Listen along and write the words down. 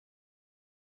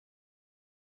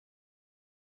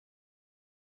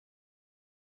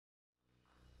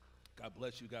God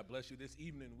bless you. God bless you. This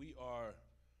evening we are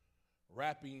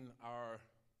wrapping our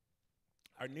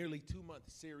nearly 2-month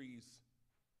series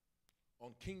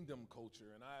on kingdom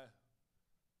culture, and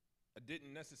I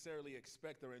didn't necessarily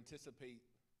expect or anticipate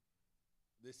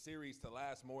this series to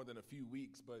last more than a few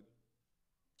weeks, but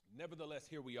nevertheless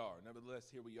here we are. And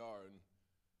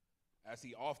as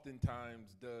he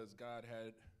oftentimes does, God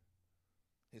had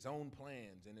his own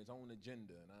plans and his own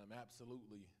agenda, and I'm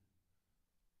absolutely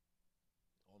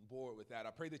on board with that. I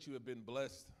pray that you have been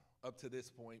blessed up to this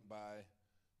point by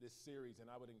this series, and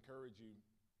I would encourage you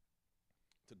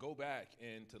to go back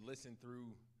and to listen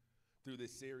through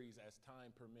this series as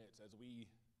time permits, as we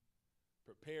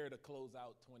prepare to close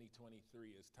out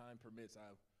 2023. As time permits,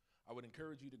 I would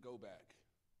encourage you to go back,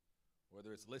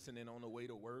 whether it's listening on the way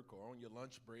to work or on your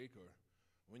lunch break or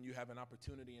when you have an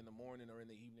opportunity in the morning or in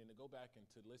the evening, to go back and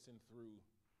to listen through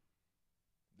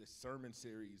this sermon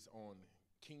series on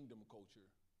kingdom culture.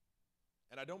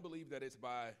 And I don't believe that it's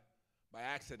by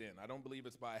accident. I don't believe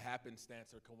it's by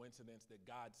happenstance or coincidence that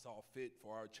God saw fit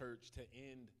for our church to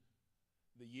end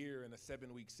the year in a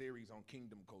 7-week series on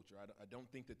kingdom culture. I don't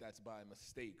think that that's by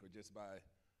mistake or just by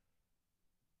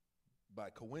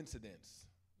coincidence.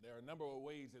 There are a number of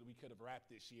ways that we could have wrapped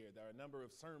this year. There are a number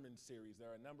of sermon series. There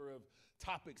are a number of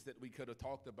topics that we could have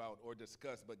talked about or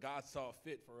discussed, but God saw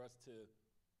fit for us to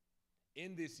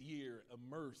end this year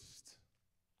immersed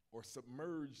or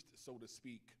submerged, so to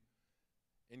speak,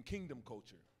 in kingdom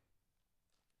culture.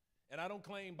 And I don't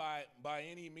claim by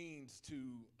any means to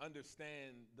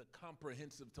understand the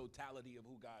comprehensive totality of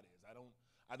who God is.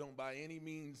 I don't by any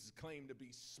means claim to be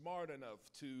smart enough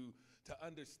to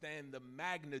understand the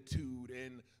magnitude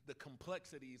and the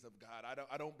complexities of God.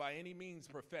 I don't by any means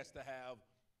profess to have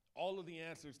all of the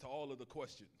answers to all of the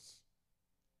questions.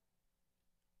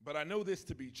 But I know this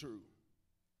to be true.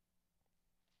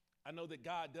 I know that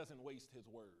God doesn't waste his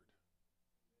word.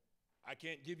 I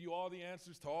can't give you all the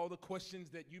answers to all the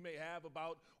questions that you may have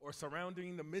about or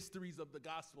surrounding the mysteries of the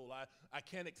gospel. I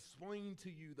can't explain to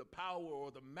you the power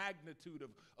or the magnitude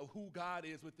of who God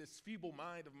is with this feeble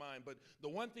mind of mine. But the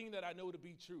one thing that I know to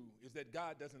be true is that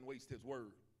God doesn't waste his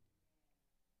word.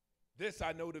 This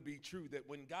I know to be true, that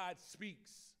when God speaks,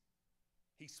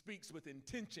 he speaks with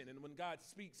intention. And when God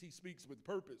speaks, he speaks with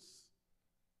purpose.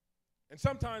 And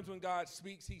sometimes when God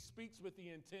speaks, he speaks with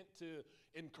the intent to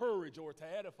encourage or to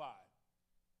edify.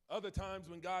 Other times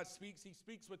when God speaks, he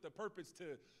speaks with the purpose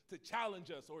to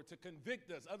challenge us or to convict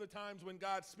us. Other times when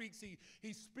God speaks,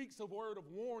 he speaks a word of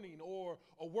warning or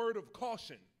a word of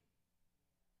caution.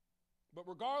 But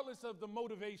regardless of the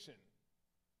motivation,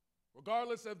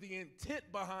 regardless of the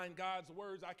intent behind God's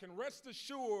words, I can rest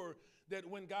assured that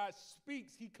when God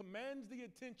speaks, he commands the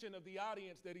attention of the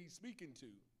audience that he's speaking to.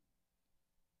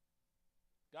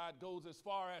 God goes as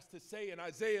far as to say in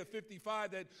Isaiah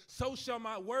 55 that so shall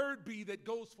my word be that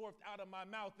goes forth out of my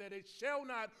mouth, that it shall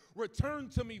not return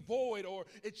to me void, or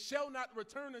it shall not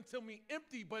return unto me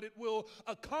empty, but it will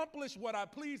accomplish what I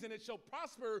please, and it shall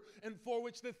prosper and for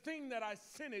which the thing that I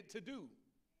sent it to do.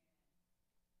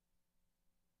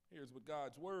 Here's what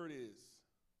God's word is.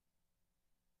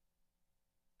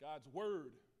 God's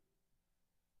word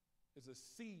is a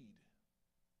seed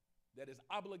that is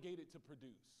obligated to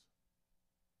produce.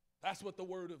 That's what the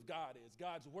word of God is.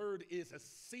 God's word is a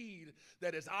seed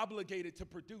that is obligated to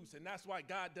produce. And that's why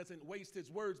God doesn't waste his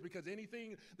words, because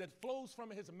anything that flows from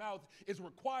his mouth is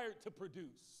required to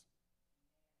produce.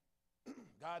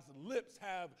 God's lips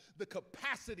have the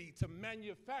capacity to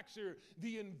manufacture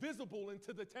the invisible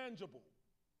into the tangible.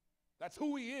 That's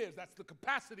who he is. That's the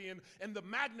capacity and the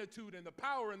magnitude and the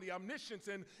power and the omniscience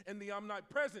and the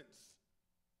omnipresence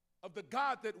of the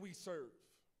God that we serve.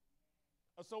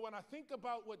 So when I think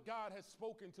about what God has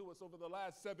spoken to us over the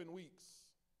last 7 weeks,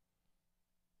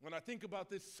 when I think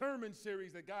about this sermon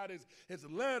series that God has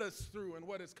led us through and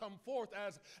what has come forth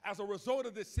as a result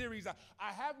of this series,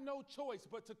 I have no choice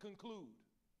but to conclude.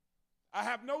 I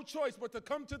have no choice but to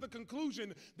come to the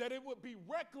conclusion that it would be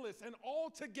reckless and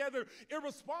altogether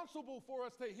irresponsible for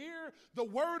us to hear the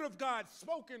word of God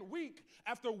spoken week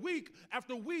after week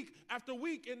after week after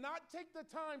week and not take the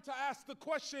time to ask the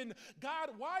question,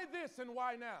 God, why this and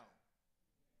why now?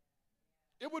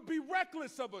 It would be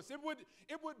reckless of us. It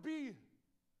would be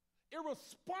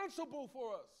irresponsible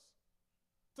for us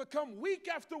to come week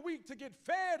after week to get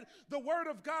fed the word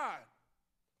of God,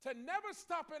 to never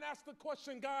stop and ask the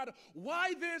question, God,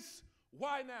 why this,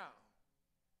 why now?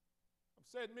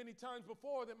 I've said many times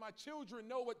before that my children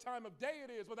know what time of day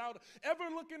it is without ever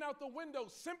looking out the window,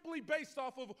 simply based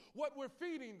off of what we're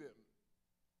feeding them.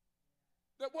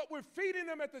 That what we're feeding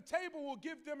them at the table will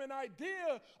give them an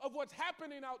idea of what's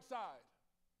happening outside.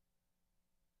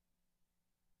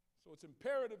 So it's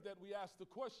imperative that we ask the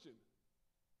question.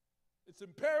 It's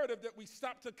imperative that we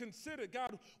stop to consider,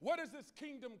 God, what is this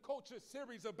Kingdom Culture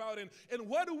series about? And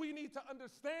what do we need to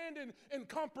understand and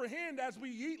comprehend as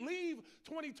we leave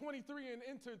 2023 and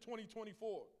enter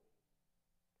 2024?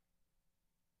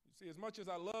 You see, as much as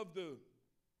I love the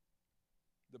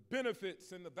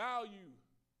benefits and the value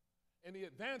and the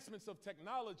advancements of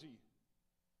technology,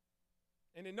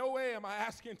 and in no way am I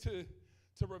asking to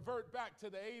revert back to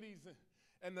the 80s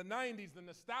and the 90s, the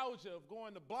nostalgia of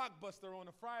going to Blockbuster on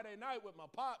a Friday night with my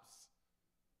pops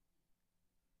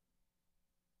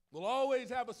will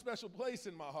always have a special place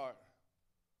in my heart.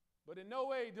 But in no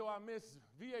way do I miss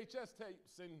VHS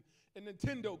tapes and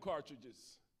Nintendo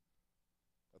cartridges.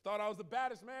 I thought I was the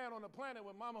baddest man on the planet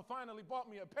when Mama finally bought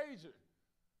me a pager.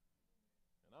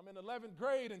 And I'm in 11th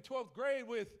grade and 12th grade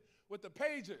with the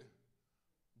pager.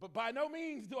 But by no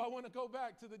means do I want to go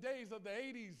back to the days of the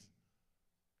 80s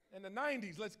and the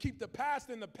 90s. Let's keep the past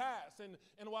in the past. And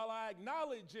while I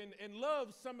acknowledge and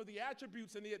love some of the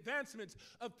attributes and the advancements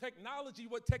of technology,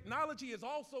 what technology has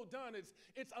also done is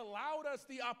it's allowed us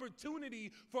the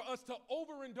opportunity for us to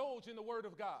overindulge in the Word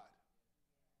of God.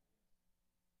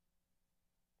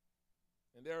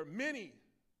 And there are many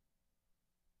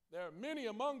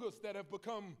among us that have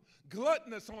become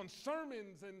gluttonous on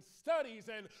sermons and studies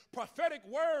and prophetic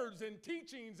words and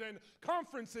teachings and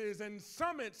conferences and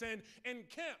summits and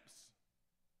camps.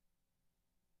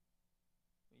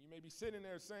 And you may be sitting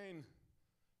there saying,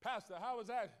 Pastor, how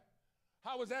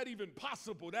is that even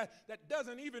possible? That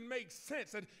doesn't even make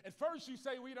sense. At first you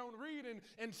say we don't read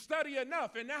and study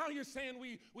enough, and now you're saying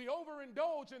we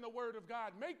overindulge in the Word of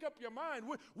God. Make up your mind.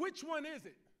 Which one is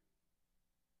it?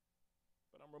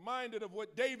 But I'm reminded of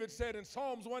what David said in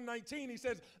Psalms 119. He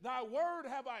says, thy word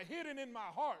have I hidden in my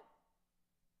heart.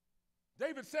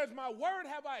 David says, my word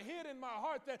have I hid in my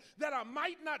heart that I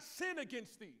might not sin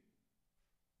against thee.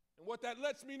 And what that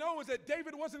lets me know is that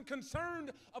David wasn't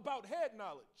concerned about head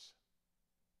knowledge.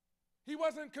 He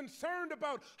wasn't concerned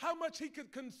about how much he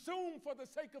could consume for the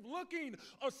sake of looking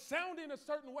or sounding a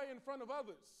certain way in front of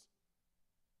others.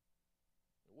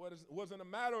 It wasn't a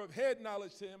matter of head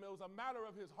knowledge to him. It was a matter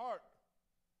of his heart.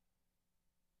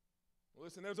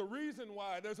 Listen, there's a reason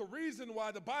why. There's a reason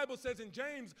why the Bible says in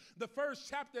James, the 1st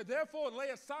chapter, therefore lay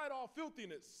aside all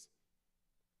filthiness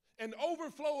and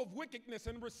overflow of wickedness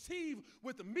and receive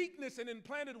with meekness an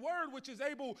implanted word which is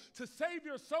able to save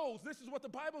your souls. This is what the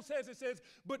Bible says. It says,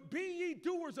 but be ye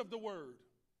doers of the word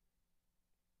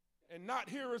and not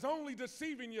hearers only,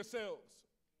 deceiving yourselves.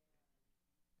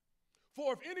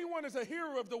 For if anyone is a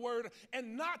hearer of the word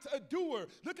and not a doer,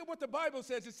 look at what the Bible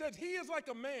says. It says, he is like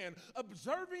a man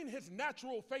observing his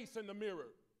natural face in the mirror.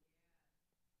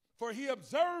 For he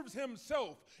observes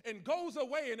himself and goes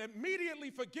away and immediately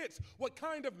forgets what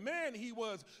kind of man he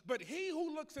was. But he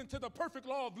who looks into the perfect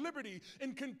law of liberty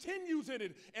and continues in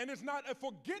it and is not a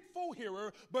forgetful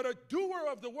hearer, but a doer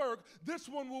of the work, this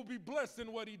one will be blessed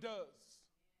in what he does.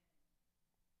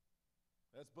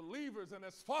 As believers and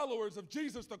as followers of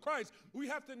Jesus the Christ, we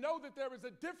have to know that there is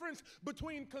a difference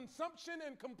between consumption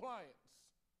and compliance.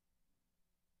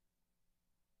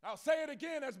 I'll say it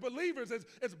again, as believers,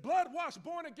 as blood-washed,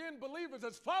 born-again believers,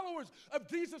 as followers of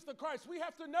Jesus the Christ, we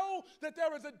have to know that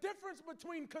there is a difference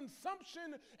between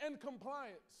consumption and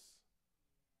compliance.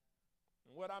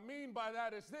 And what I mean by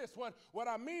that is this. What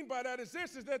I mean by that is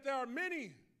this, is that there are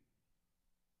many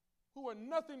who are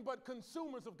nothing but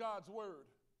consumers of God's word.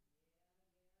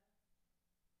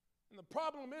 And the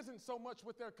problem isn't so much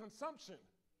with their consumption,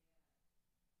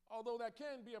 although that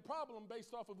can be a problem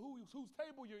based off of whose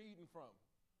table you're eating from.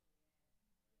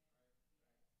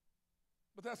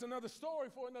 But that's another story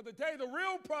for another day. The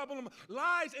real problem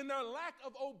lies in their lack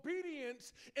of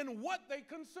obedience in what they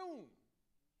consume.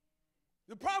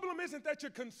 The problem isn't that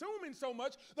you're consuming so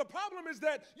much. The problem is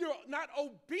that you're not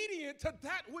obedient to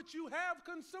that which you have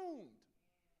consumed.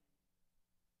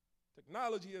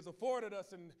 Technology has afforded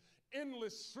us an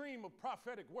endless stream of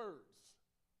prophetic words.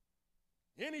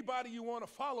 Anybody you want to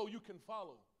follow, you can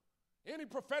follow. Any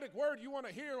prophetic word you want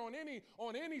to hear on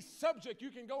any subject, you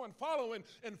can go and follow and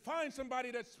find somebody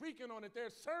that's speaking on it.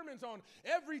 There's sermons on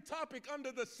every topic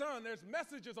under the sun. There's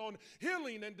messages on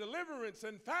healing and deliverance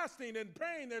and fasting and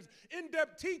praying. There's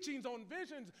in-depth teachings on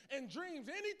visions and dreams.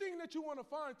 Anything that you want to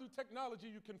find through technology,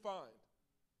 you can find.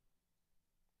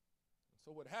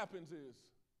 So what happens is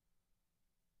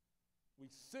we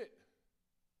sit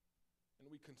and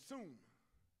we consume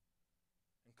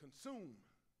and consume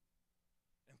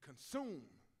and consume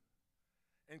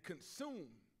and consume.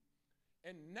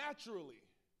 And naturally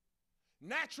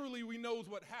we knows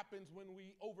what happens when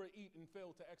we overeat and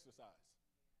fail to exercise.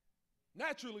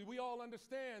 Naturally, we all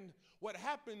understand what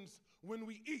happens when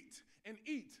we eat and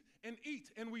eat and eat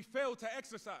and we fail to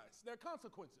exercise. There are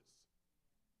consequences.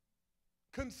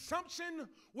 Consumption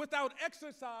without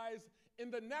exercise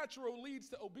in the natural leads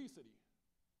to obesity.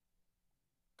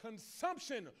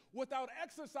 Consumption without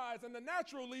exercise in the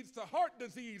natural leads to heart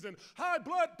disease and high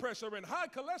blood pressure and high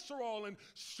cholesterol and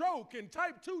stroke and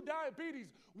type 2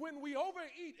 diabetes. When we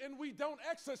overeat and we don't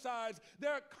exercise,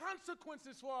 there are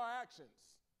consequences for our actions.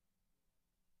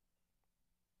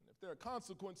 And if there are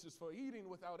consequences for eating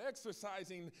without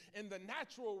exercising in the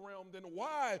natural realm, then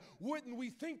why wouldn't we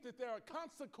think that there are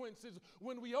consequences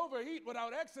when we overeat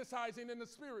without exercising in the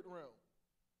spirit realm?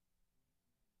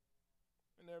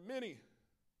 And there are many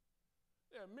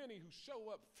who show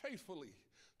up faithfully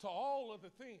to all of the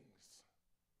things.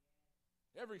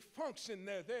 Every function,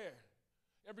 they're there.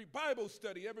 Every Bible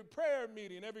study, every prayer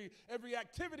meeting, every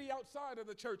activity outside of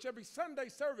the church, every Sunday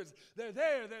service, they're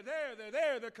there.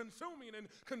 They're consuming and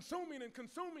consuming and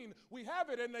consuming. We have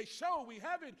it and they show. We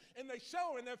have it and they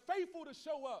show, and they're faithful to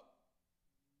show up.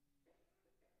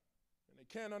 And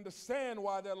they can't understand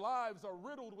why their lives are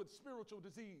riddled with spiritual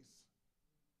disease.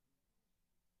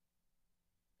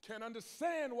 Can't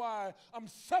understand why I'm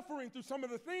suffering through some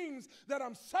of the things that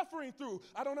I'm suffering through.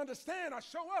 I don't understand. I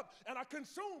show up and I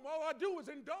consume. All I do is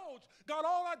indulge. God,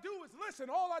 all I do is listen.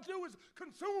 All I do is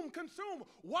consume.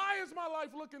 Why is my life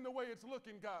looking the way it's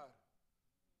looking, God?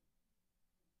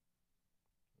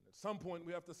 And at some point,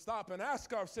 we have to stop and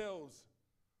ask ourselves,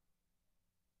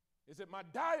 is it my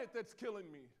diet that's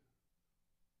killing me?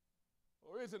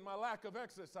 Or is it my lack of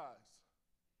exercise?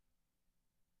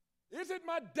 Is it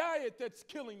my diet that's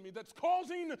killing me, that's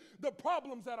causing the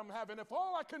problems that I'm having? If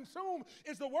all I consume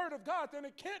is the Word of God, then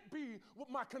it can't be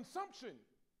my consumption.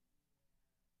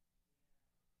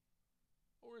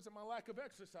 Or is it my lack of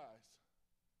exercise?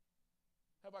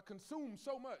 Have I consumed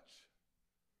so much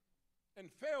and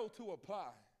failed to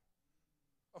apply,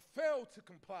 or failed to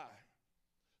comply,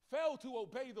 failed to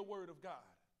obey the Word of God?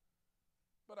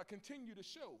 But I continue to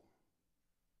show.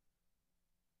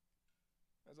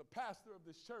 As a pastor of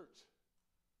this church,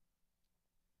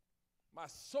 my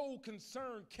sole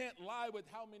concern can't lie with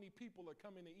how many people are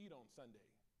coming to eat on Sunday.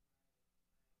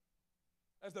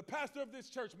 As the pastor of this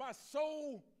church, my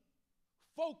sole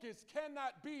focus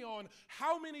cannot be on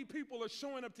how many people are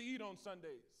showing up to eat on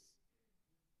Sundays.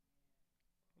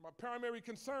 My primary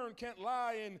concern can't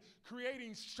lie in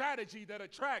creating strategy that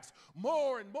attracts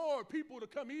more and more people to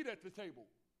come eat at the table,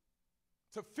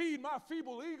 to feed my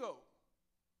feeble ego.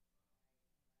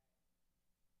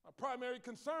 My primary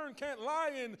concern can't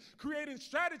lie in creating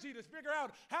strategy to figure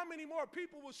out how many more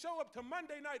people will show up to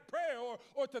Monday night prayer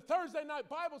or to Thursday night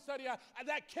Bible study.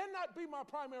 That cannot be my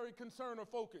primary concern or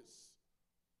focus.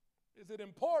 Is it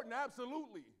important?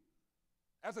 Absolutely.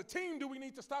 As a team, do we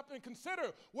need to stop and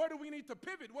consider where do we need to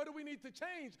pivot? What do we need to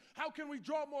change? How can we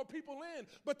draw more people in?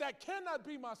 But that cannot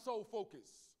be my sole focus.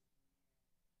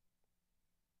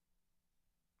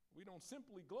 We don't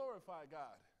simply glorify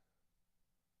God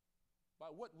by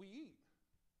what we eat.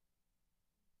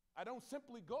 I don't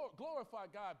simply glorify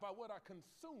God by what I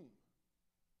consume.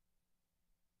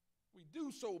 We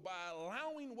do so by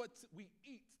allowing what we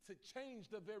eat to change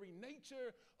the very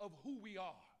nature of who we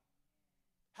are.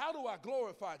 How do I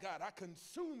glorify God? I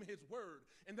consume His Word,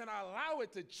 and then I allow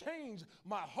it to change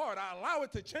my heart. I allow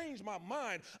it to change my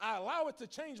mind. I allow it to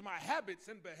change my habits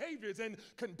and behaviors and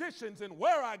conditions and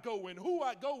where I go and who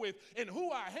I go with and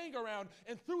who I hang around.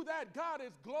 And through that, God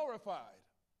is glorified.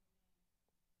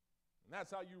 And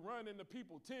that's how you run into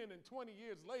people 10 and 20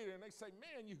 years later, and they say,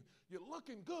 man, you're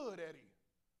looking good, Eddie.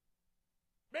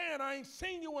 Man, I ain't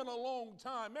seen you in a long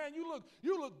time. Man, you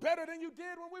look better than you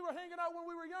did when we were hanging out when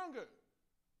we were younger.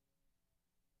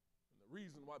 And the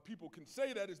reason why people can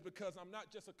say that is because I'm not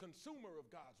just a consumer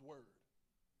of God's Word,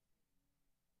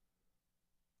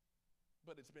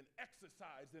 but it's been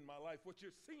exercised in my life. What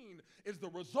you're seeing is the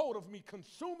result of me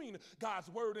consuming God's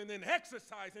Word and then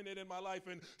exercising it in my life.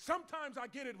 And sometimes I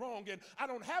get it wrong and I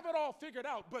don't have it all figured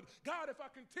out. But God, if I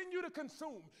continue to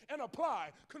consume and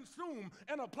apply,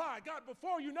 God,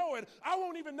 before you know it, I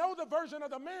won't even know the version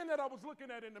of the man that I was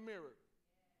looking at in the mirror.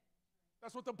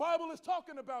 That's what the Bible is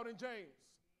talking about in James.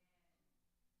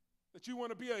 That you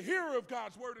want to be a hearer of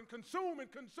God's Word and consume, but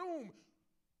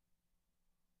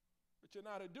you're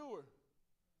not a doer.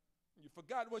 You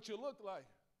forgot what you look like.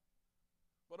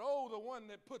 But oh, the one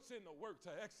that puts in the work to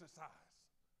exercise.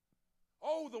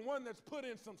 Oh, the one that's put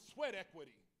in some sweat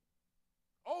equity.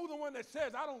 Oh, the one that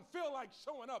says, I don't feel like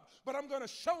showing up, but I'm going to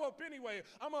show up anyway.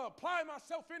 I'm going to apply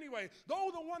myself anyway.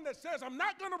 Oh, the one that says, I'm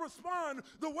not going to respond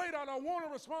the way that I want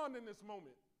to respond in this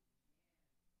moment.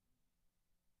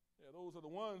 Yeah, those are the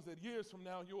ones that years from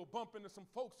now you'll bump into some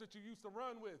folks that you used to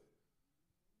run with.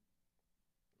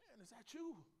 Man, is that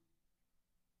you?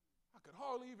 I could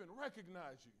hardly even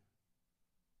recognize you.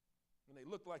 And they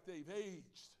look like they've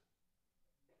aged.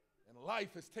 And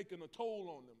life has taken a toll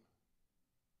on them.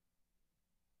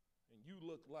 And you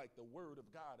look like the word of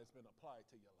God has been applied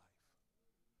to your life.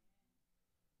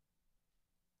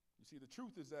 You see, the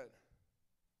truth is that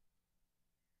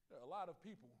there are a lot of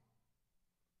people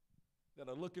that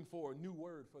are looking for a new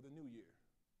word for the new year.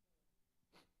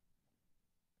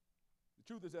 The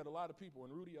truth is that a lot of people,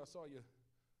 and Rudy, I saw your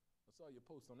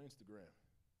post on Instagram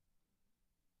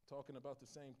talking about the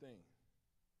same thing.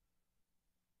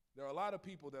 There are a lot of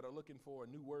people that are looking for a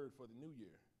new word for the new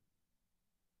year.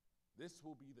 This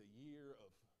will be the year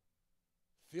of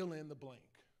fill in the blank.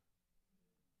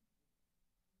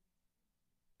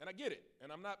 And I get it,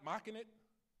 and I'm not mocking it.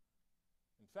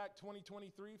 In fact,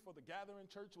 2023 for the Gathering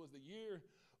Church was the year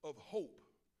of hope.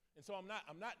 And so I'm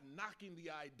not knocking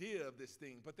the idea of this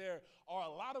thing, but there are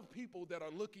a lot of people that are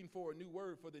looking for a new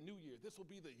word for the new year. This will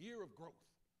be the year of growth.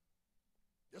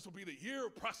 This will be the year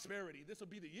of prosperity. This will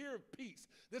be the year of peace.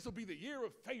 This will be the year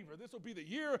of favor. This will be the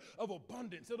year of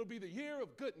abundance. It'll be the year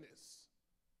of goodness.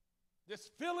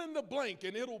 Just fill in the blank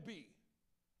and it'll be.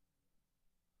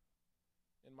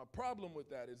 And my problem with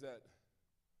that is that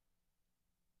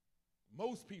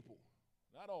most people,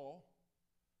 not all,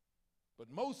 but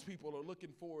most people are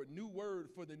looking for a new word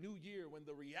for the new year when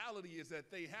the reality is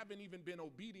that they haven't even been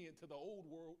obedient to the old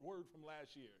word from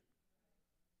last year.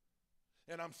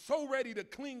 And I'm so ready to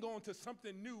cling on to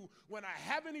something new when I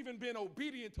haven't even been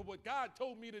obedient to what God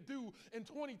told me to do in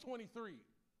 2023. And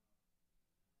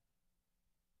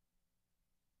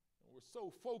we're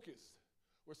so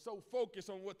focused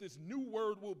on what this new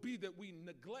word will be that we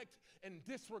neglect and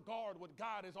disregard what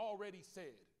God has already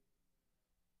said.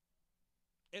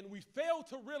 And we fail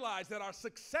to realize that our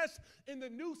success in the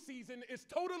new season is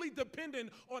totally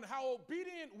dependent on how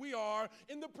obedient we are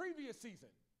in the previous season.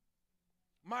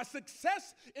 My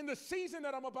success in the season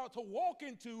that I'm about to walk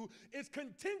into is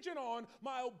contingent on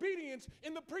my obedience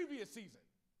in the previous season.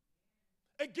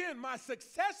 Again, my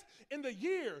success in the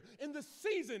year, in the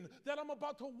season that I'm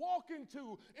about to walk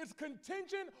into is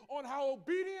contingent on how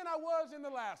obedient I was in the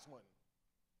last one.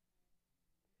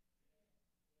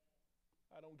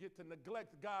 I don't get to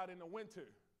neglect God in the winter,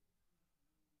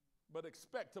 but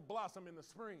expect to blossom in the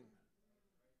spring.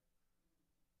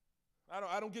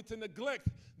 I don't get to neglect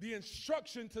the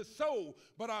instruction to sow,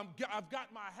 but I've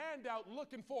got my hand out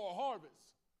looking for a harvest.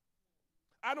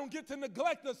 I don't get to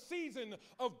neglect the season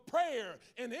of prayer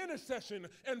and intercession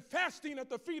and fasting at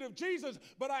the feet of Jesus,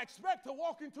 but I expect to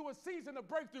walk into a season of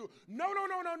breakthrough. No.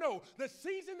 The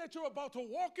season that you're about to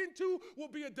walk into will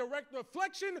be a direct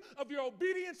reflection of your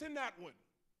obedience in that one.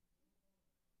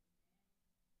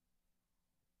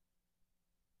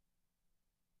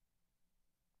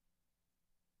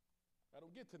 I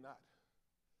don't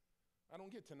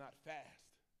get to not fast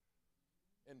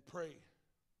and pray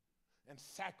and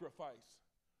sacrifice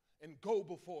and go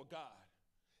before God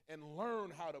and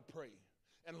learn how to pray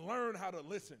and learn how to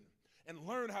listen and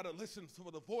learn how to listen to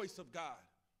the voice of God,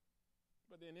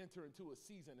 but then enter into a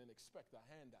season and expect a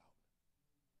handout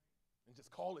and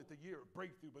just call it the year of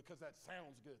breakthrough because that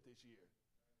sounds good this year.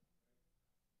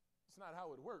 It's not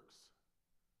how it works.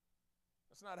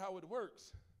 That's not how it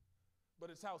works. But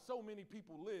it's how so many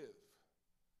people live.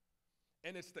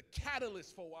 And it's the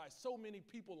catalyst for why so many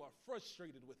people are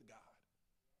frustrated with God.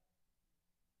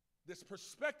 This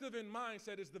perspective and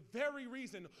mindset is the very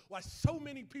reason why so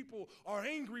many people are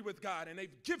angry with God, and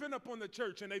they've given up on the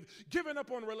church, and they've given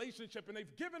up on relationship, and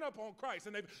they've given up on Christ,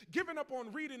 and they've given up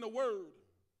on reading the word.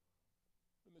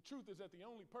 And the truth is that the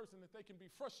only person that they can be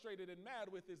frustrated and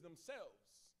mad with is themselves.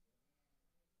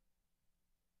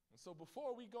 And so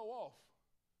before we go off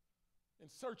in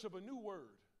search of a new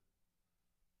word,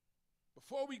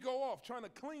 before we go off trying to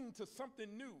cling to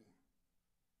something new,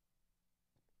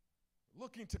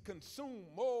 looking to consume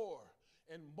more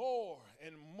and more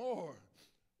and more,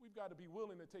 we've got to be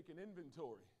willing to take an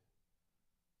inventory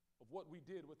of what we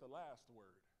did with the last word.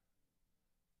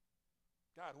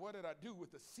 God, what did I do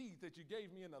with the seed that you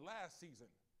gave me in the last season?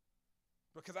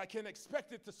 Because I can't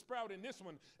expect it to sprout in this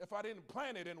one if I didn't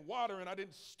plant it and water and I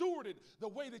didn't steward it the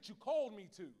way that you called me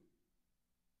to.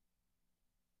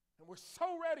 And we're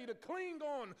so ready to cling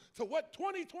on to what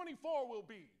 2024 will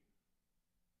be.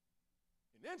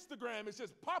 And Instagram is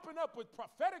just popping up with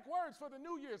prophetic words for the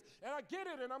New Year's. And I get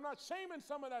it, and I'm not shaming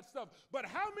some of that stuff. But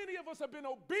how many of us have been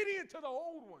obedient to the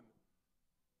old one?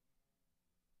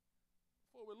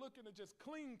 Before we're looking to just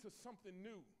cling to something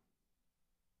new.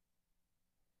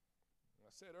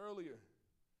 I said earlier,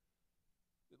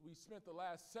 that we spent the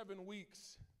last 7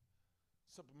 weeks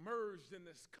submerged in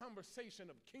this conversation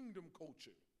of kingdom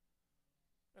culture.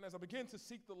 And as I began to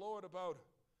seek the Lord about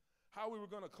how we were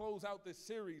going to close out this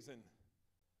series and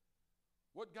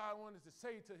what God wanted to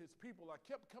say to his people, I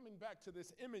kept coming back to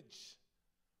this image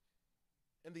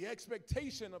and the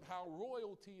expectation of how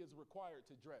royalty is required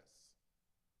to dress.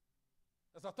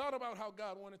 As I thought about how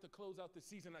God wanted to close out the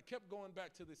season, I kept going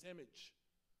back to this image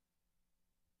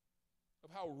of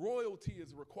how royalty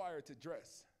is required to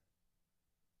dress.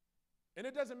 And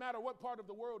it doesn't matter what part of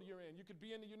the world you're in. You could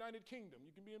be in the United Kingdom.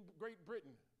 You can be in Great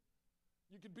Britain.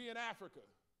 You could be in Africa.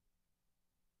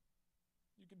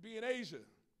 You could be in Asia.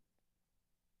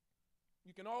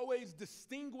 You can always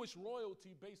distinguish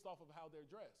royalty based off of how they're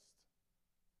dressed.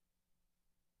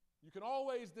 You can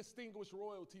always distinguish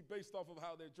royalty based off of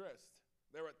how they're dressed.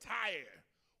 Their attire,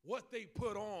 what they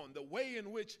put on, the way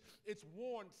in which it's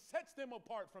worn sets them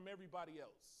apart from everybody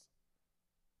else.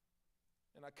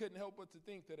 And I couldn't help but to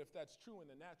think that if that's true in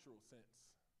the natural sense,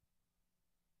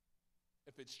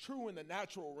 if it's true in the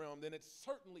natural realm, then it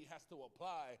certainly has to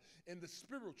apply in the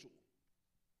spiritual.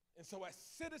 And so as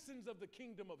citizens of the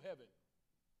kingdom of heaven,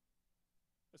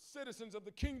 as citizens of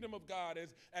the kingdom of God,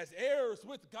 as heirs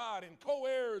with God and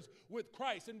co-heirs with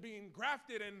Christ and being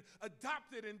grafted and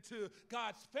adopted into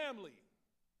God's family,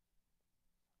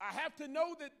 I have to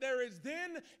know that there is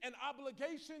then an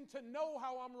obligation to know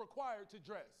how I'm required to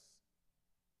dress.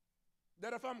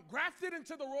 That if I'm grafted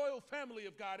into the royal family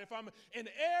of God, if I'm an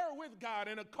heir with God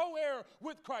and a co-heir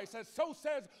with Christ, as so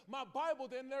says my Bible,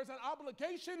 then there's an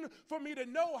obligation for me to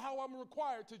know how I'm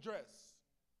required to dress.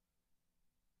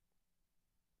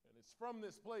 And it's from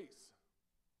this place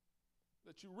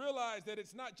that you realize that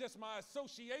it's not just my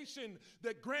association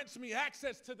that grants me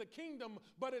access to the kingdom,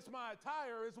 but it's my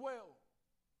attire as well.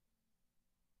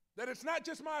 That it's not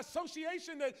just my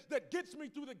association that gets me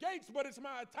through the gates, but it's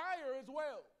my attire as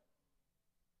well.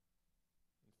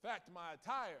 In fact, it's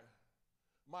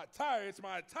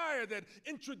my attire that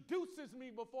introduces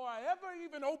me before I ever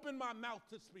even open my mouth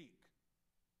to speak.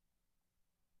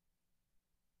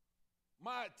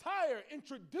 My attire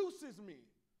introduces me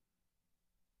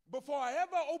before I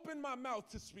ever open my mouth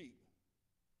to speak.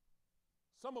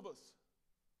 Some of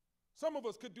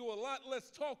us could do a lot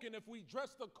less talking if we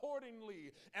dressed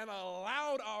accordingly and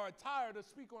allowed our attire to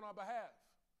speak on our behalf.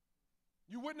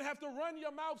 You wouldn't have to run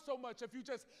your mouth so much if you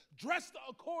just dressed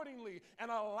accordingly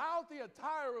and allowed the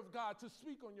attire of God to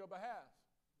speak on your behalf.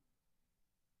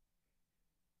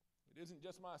 It isn't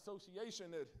just my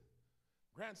association that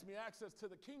grants me access to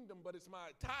the kingdom, but it's my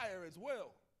attire as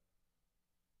well.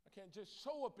 I can't just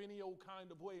show up any old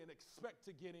kind of way and expect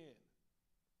to get in.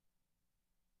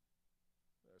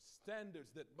 There are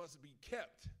standards that must be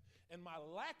kept. And my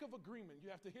lack of agreement, you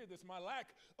have to hear this, my lack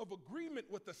of agreement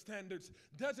with the standards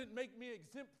doesn't make me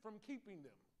exempt from keeping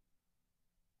them.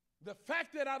 The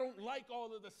fact that I don't like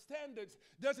all of the standards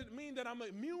doesn't mean that I'm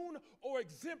immune or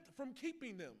exempt from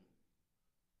keeping them.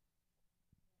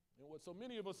 And what so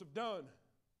many of us have done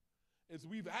is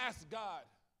we've asked God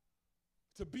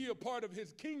to be a part of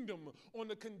his kingdom on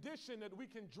the condition that we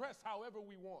can dress however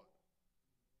we want.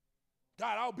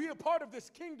 God, I'll be a part of this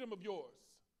kingdom of yours.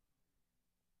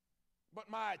 But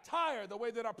my attire, the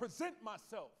way that I present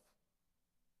myself,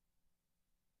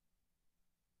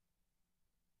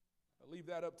 I leave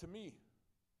that up to me.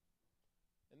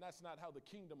 And that's not how the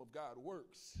kingdom of God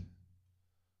works.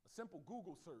 A simple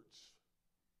Google search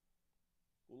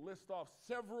will list off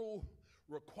several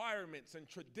requirements and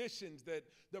traditions that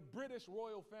the British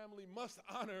royal family must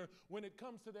honor when it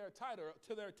comes to their attire.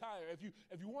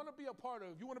 If you want to be a part of,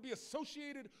 if you want to be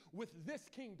associated with this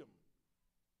kingdom,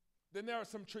 then there are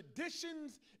some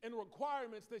traditions and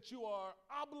requirements that you are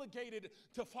obligated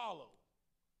to follow.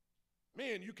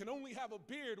 Man, you can only have a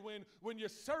beard when you're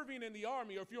serving in the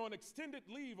army or if you're on extended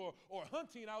leave or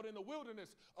hunting out in the wilderness.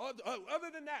 Other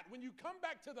than that, when you come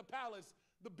back to the palace,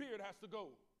 the beard has to go.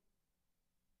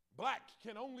 Black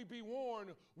can only be worn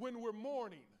when we're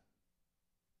mourning.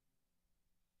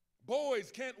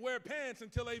 Boys can't wear pants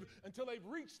until they've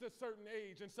reached a certain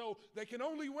age, and so they can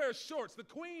only wear shorts. The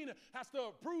queen has to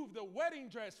approve the wedding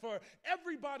dress for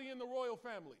everybody in the royal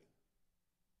family.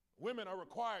 Women are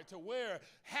required to wear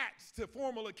hats to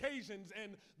formal occasions,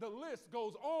 and the list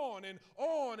goes on and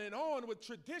on and on with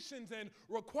traditions and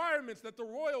requirements that the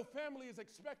royal family is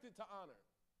expected to honor.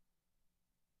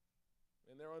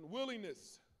 And their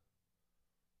unwillingness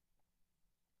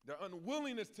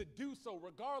to do so,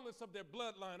 regardless of their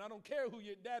bloodline. I don't care who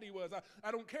your daddy was.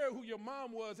 I don't care who your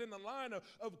mom was in the line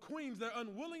of queens. Their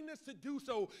unwillingness to do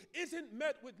so isn't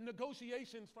met with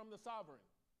negotiations from the sovereign.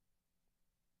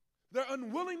 Their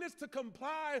unwillingness to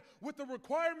comply with the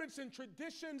requirements and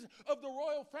traditions of the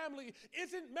royal family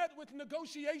isn't met with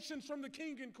negotiations from the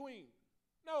king and queen.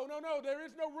 No. There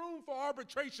is no room for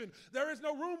arbitration. There is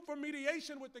no room for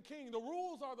mediation with the king. The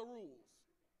rules are the rules.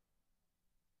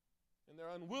 And their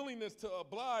unwillingness to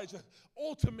oblige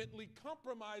ultimately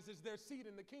compromises their seat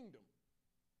in the kingdom.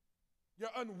 Your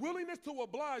unwillingness to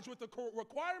oblige with the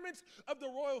requirements of the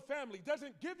royal family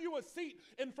doesn't give you a seat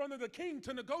in front of the king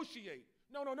to negotiate.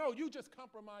 No. You just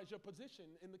compromise your position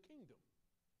in the kingdom.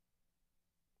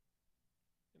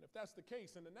 And if that's the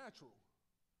case in the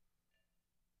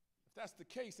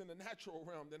natural,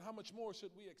 realm, then how much more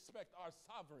should we expect our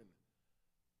sovereign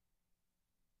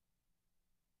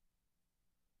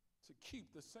to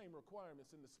keep the same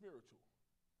requirements in the spiritual?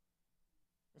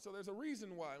 And so there's a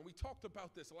reason why, and we talked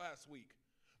about this last week,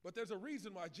 but there's a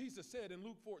reason why Jesus said in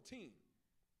Luke 14,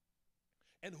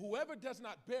 and whoever does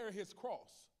not bear his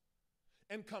cross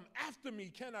and come after me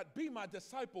cannot be my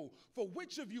disciple. For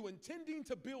which of you, intending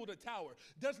to build a tower,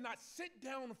 does not sit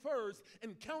down first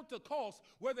and count the cost,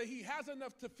 whether he has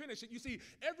enough to finish it? You see,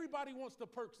 everybody wants the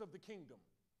perks of the kingdom.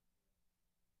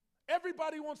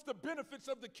 Everybody wants the benefits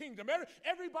of the kingdom.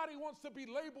 Everybody wants to be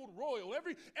labeled royal.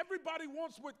 Everybody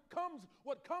wants what comes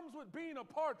with being a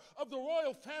part of the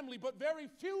royal family, but very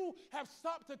few have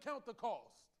stopped to count the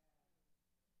cost.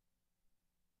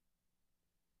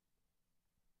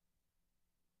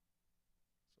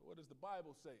 So what does the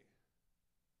Bible say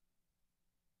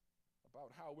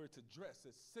about how we're to dress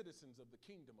as citizens of the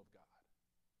kingdom of God?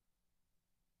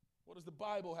 What does the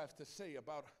Bible have to say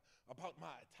about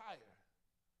my attire?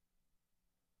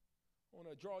 I want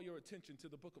to draw your attention to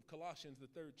the book of Colossians, the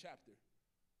 3rd chapter,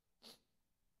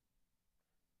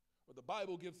 where the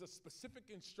Bible gives us specific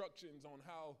instructions on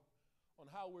how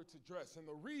we're to dress. And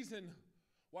the reason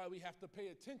why we have to pay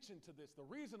attention to this, the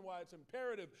reason why it's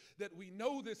imperative that we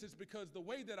know this, is because the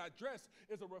way that I dress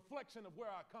is a reflection of where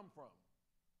I come from.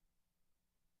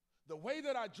 The way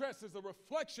that I dress is a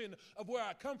reflection of where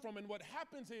I come from. And what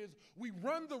happens is we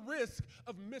run the risk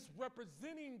of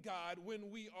misrepresenting God when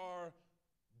we are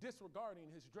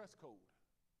disregarding his dress code.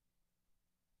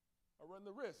 I run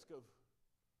the risk of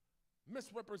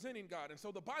misrepresenting God. And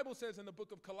so the Bible says in the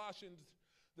book of Colossians,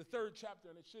 the 3rd chapter,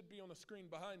 and it should be on the screen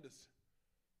behind us.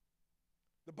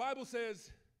 The Bible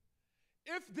says,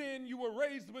 if then you were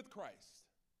raised with Christ,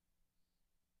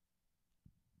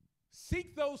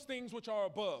 seek those things which are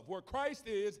above, where Christ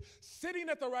is, sitting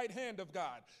at the right hand of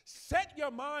God. Set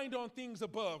your mind on things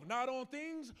above, not on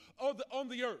things on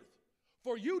the earth.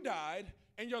 For you died,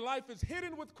 and your life is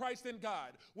hidden with Christ in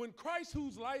God. When Christ, who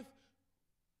is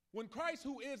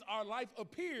our life,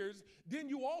 appears, then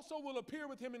you also will appear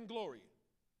with him in glory.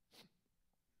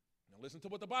 Now listen to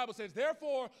what the Bible says.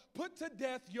 Therefore, put to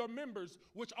death your members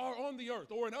which are on the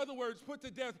earth. Or in other words, put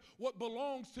to death what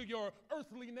belongs to your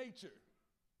earthly nature.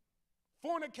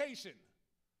 Fornication,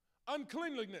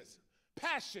 uncleanliness,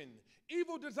 passion,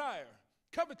 evil desire,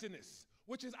 covetousness,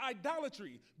 which is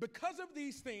idolatry. Because of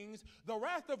these things, the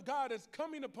wrath of God is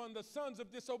coming upon the sons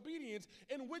of disobedience,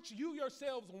 in which you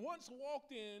yourselves once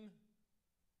walked in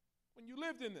when you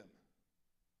lived in them.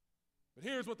 But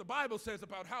here's what the Bible says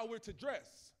about how we're to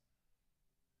dress.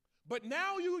 But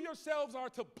now you yourselves are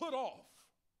to put off.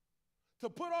 To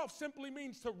put off simply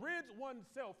means to rid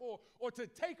oneself or to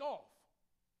take off.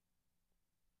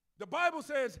 The Bible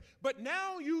says, but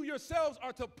now you yourselves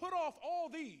are to put off all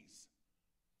these: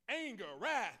 anger,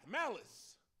 wrath,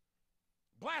 malice,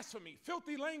 blasphemy,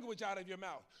 filthy language out of your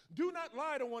mouth. Do not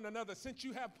lie to one another, since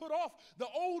you have put off the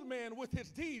old man with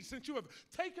his deeds, since you have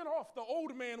taken off the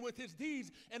old man with his deeds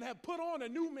and have put on a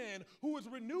new man who is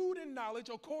renewed in knowledge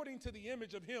according to the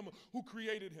image of him who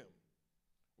created him.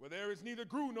 Where there is neither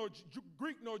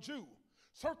Greek nor Jew,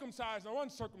 circumcised nor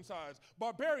uncircumcised,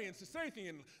 barbarian,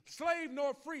 Scythian, slave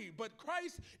nor free, but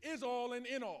Christ is all and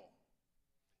in all.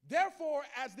 Therefore,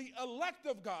 as the elect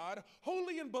of God,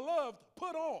 holy and beloved,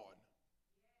 put on.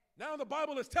 Now the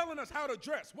Bible is telling us how to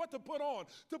dress, what to put on.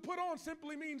 To put on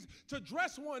simply means to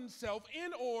dress oneself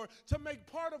in or to make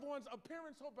part of one's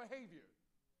appearance or behavior.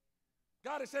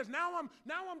 God, it says, now I'm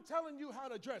telling you how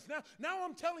to dress. Now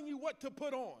I'm telling you what to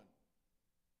put on.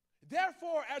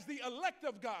 Therefore, as the elect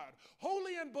of God,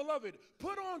 holy and beloved,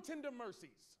 put on tender mercies.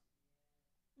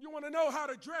 You want to know how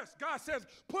to dress? God says,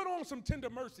 put on some tender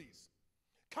mercies.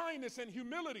 Kindness and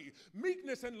humility,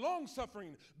 meekness and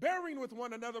long-suffering, bearing with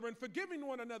one another and forgiving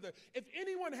one another. If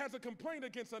anyone has a complaint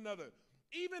against another,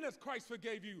 even as Christ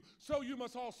forgave you, so you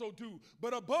must also do.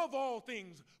 But above all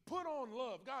things, put on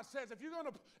love. God says, if you're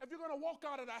gonna walk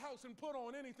out of the house and put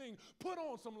on anything, put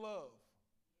on some love,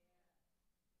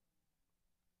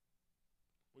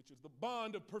 which is the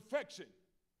bond of perfection.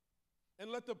 And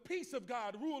let the peace of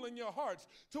God rule in your hearts,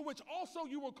 to which also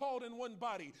you were called in one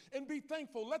body. And be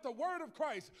thankful. Let the word of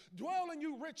Christ dwell in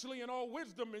you richly in all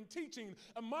wisdom and teaching,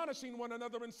 admonishing one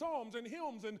another in psalms and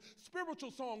hymns and spiritual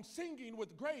songs, singing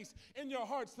with grace in your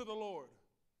hearts to the Lord.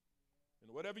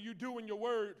 And whatever you do in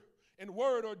word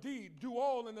or deed, do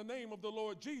all in the name of the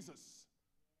Lord Jesus,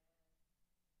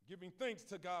 giving thanks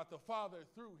to God the Father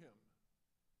through him.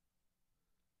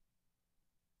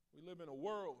 We live in a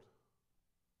world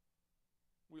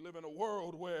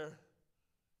where,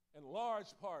 in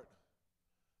large part,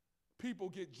 people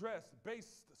get dressed based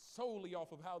solely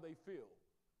off of how they feel.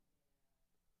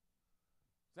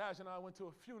 Zash and I went to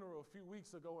a funeral a few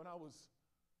weeks ago, and I was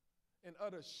in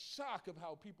utter shock of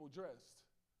how people dressed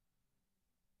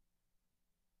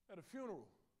at a funeral.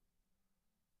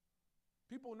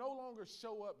 People no longer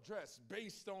show up dressed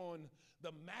based on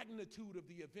the magnitude of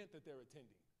the event that they're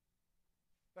attending.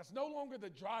 That's no longer the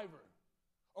driver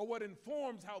or what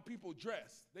informs how people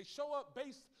dress. They show up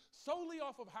based solely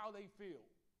off of how they feel.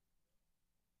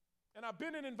 And I've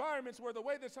been in environments where the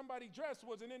way that somebody dressed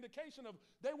was an indication of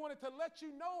they wanted to let you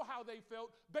know how they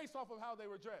felt based off of how they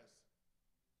were dressed.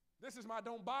 This is my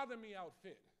don't bother me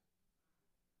outfit.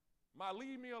 My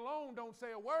leave me alone, don't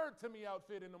say a word to me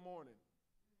outfit in the morning.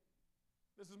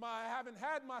 This is my I haven't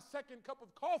had my second cup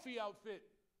of coffee outfit.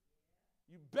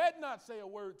 You bet not say a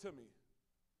word to me.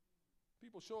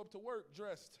 People show up to work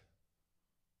dressed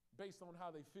based on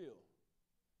how they feel.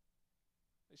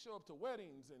 They show up to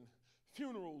weddings and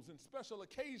funerals and special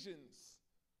occasions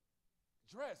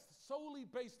dressed solely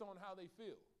based on how they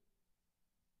feel.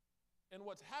 And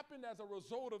what's happened as a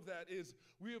result of that is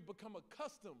we have become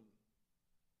accustomed,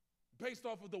 based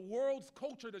off of the world's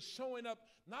culture, to showing up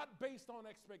not based on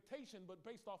expectation, but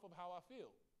based off of how I feel.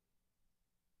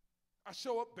 I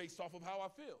show up based off of how I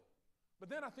feel. But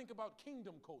then I think about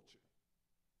kingdom culture.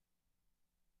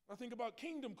 I think about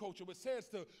kingdom culture, which says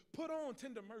to put on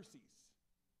tender mercies,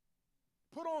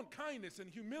 put on kindness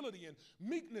and humility and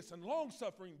meekness and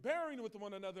long-suffering, bearing with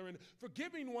one another and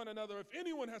forgiving one another. If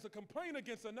anyone has a complaint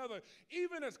against another,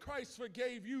 even as Christ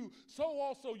forgave you, so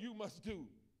also you must do.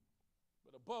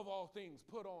 But above all things,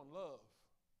 put on love,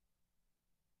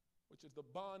 which is the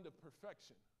bond of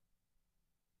perfection.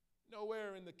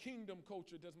 Nowhere in the kingdom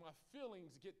culture does my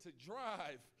feelings get to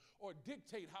drive or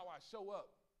dictate how I show up.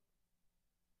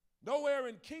 Nowhere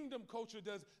in kingdom culture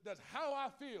does how I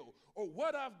feel or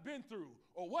what I've been through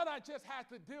or what I just had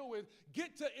to deal with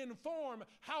get to inform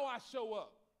how I show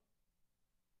up.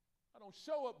 I don't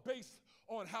show up based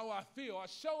on how I feel. I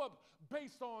show up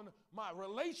based on my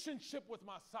relationship with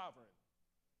my sovereign.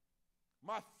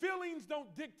 My feelings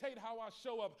don't dictate how I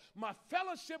show up. My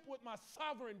fellowship with my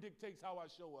sovereign dictates how I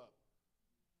show up.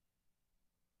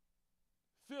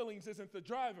 Feelings isn't the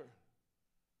driver.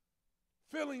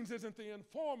 Feelings isn't the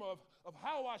informer of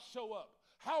how I show up,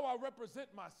 how I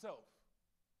represent myself.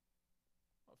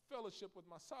 My fellowship with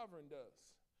my sovereign does.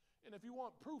 And if you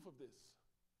want proof of this,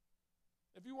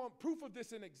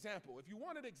 in example, if you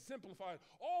want it exemplified,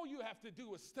 all you have to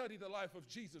do is study the life of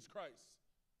Jesus Christ.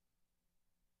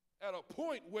 At a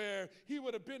point where he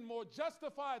would have been more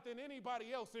justified than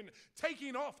anybody else in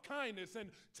taking off kindness and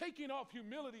taking off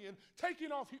humility and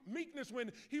taking off meekness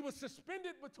when he was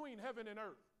suspended between heaven and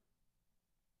earth.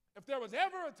 If there was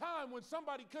ever a time when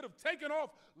somebody could have taken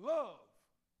off love,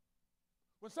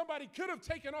 when somebody could have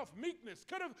taken off meekness,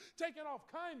 could have taken off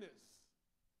kindness,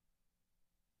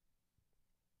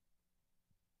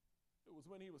 it was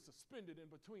when he was suspended in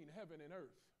between heaven and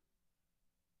earth.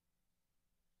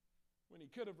 When he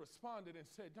could have responded and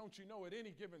said, don't you know at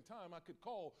any given time I could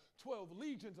call 12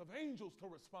 legions of angels to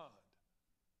respond.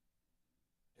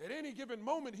 At any given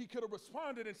moment he could have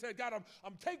responded and said, God,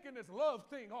 I'm taking this love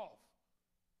thing off.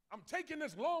 I'm taking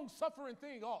this long-suffering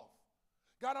thing off.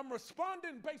 God, I'm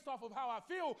responding based off of how I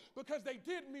feel because they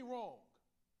did me wrong.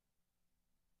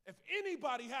 If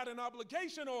anybody had an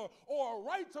obligation or a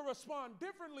right to respond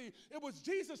differently, it was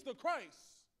Jesus the Christ.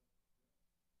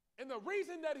 And the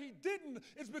reason that he didn't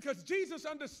is because Jesus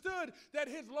understood that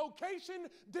his location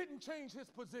didn't change his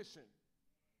position.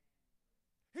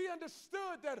 He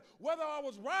understood that whether I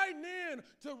was riding in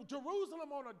to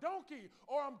Jerusalem on a donkey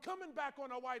or I'm coming back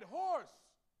on a white horse,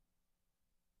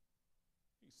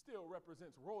 he still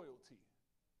represents royalty.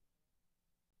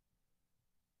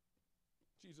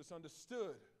 Jesus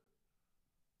understood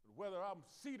that whether I'm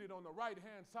seated on the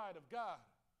right-hand side of God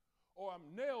or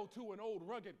I'm nailed to an old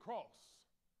rugged cross,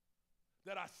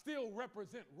 that I still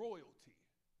represent royalty.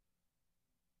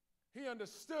 He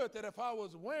understood that if I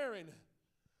was wearing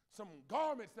some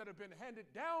garments that have been handed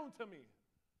down to me,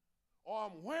 or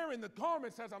I'm wearing the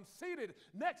garments as I'm seated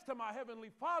next to my Heavenly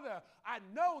Father, I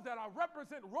know that I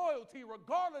represent royalty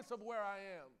regardless of where I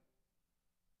am.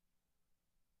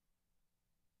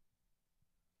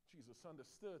 Jesus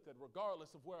understood that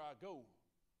regardless of where I go,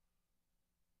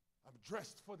 I'm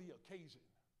dressed for the occasion.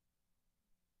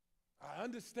 I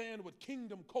understand what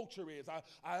kingdom culture is.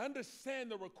 I understand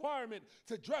the requirement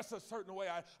to dress a certain way.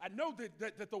 I know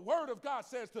that the word of God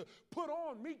says to put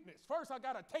on meekness. First, I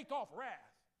got to take off wrath.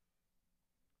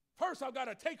 First, I've got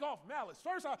to take off malice.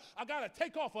 First, I got to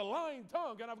take off a lying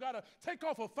tongue, and I've got to take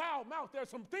off a foul mouth. There's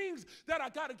some things that I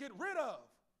got to get rid of.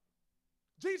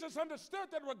 Jesus understood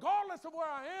that regardless of where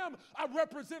I am, I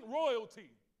represent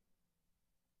royalty.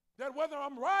 That whether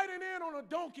I'm riding in on a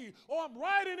donkey or I'm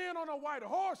riding in on a white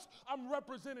horse, I'm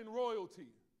representing royalty.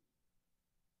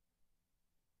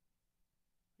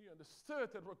 He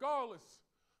understood that regardless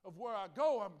of where I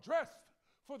go, I'm dressed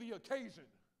for the occasion.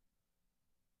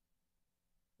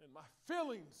 And my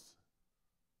feelings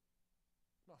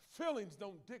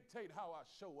don't dictate how I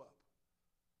show up.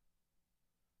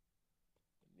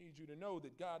 I need you to know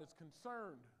that God is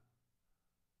concerned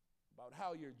about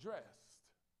how you're dressed.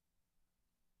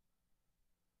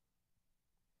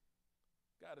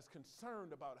 God is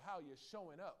concerned about how you're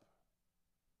showing up.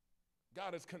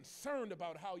 God is concerned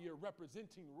about how you're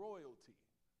representing royalty.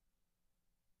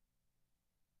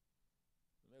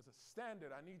 And there's a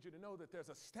standard. I need you to know that there's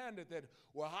a standard that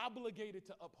we're obligated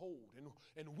to uphold.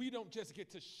 And we don't just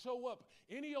get to show up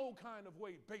any old kind of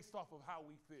way based off of how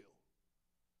we feel.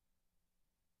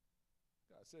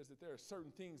 God says that there are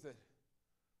certain things that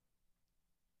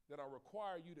are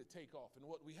require you to take off. And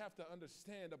what we have to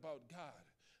understand about God,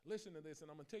 listen to this, and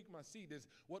I'm going to take my seat, is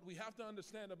what we have to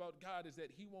understand about God is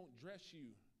that he won't dress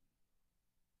you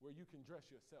where you can dress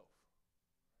yourself.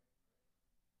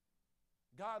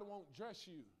 God won't dress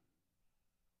you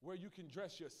where you can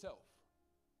dress yourself.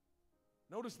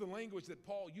 Notice the language that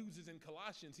Paul uses in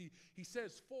Colossians. He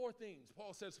says four things.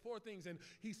 Paul says four things, and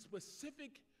he's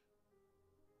specific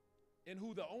in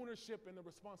who the ownership and the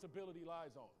responsibility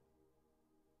lies on.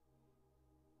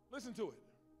 Listen to it.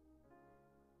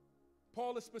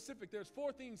 Paul is specific. There's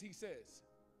four things he says.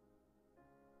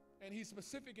 And he's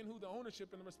specific in who the ownership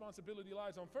and the responsibility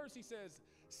lies on. First, he says,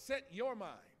 set your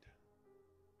mind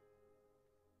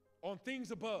on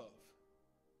things above,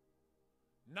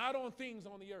 not on things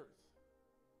on the earth.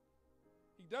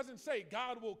 He doesn't say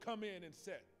God will come in and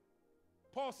set.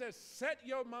 Paul says, set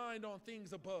your mind on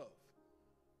things above,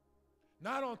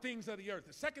 not on things of the earth.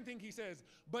 The second thing he says,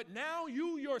 but now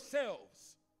you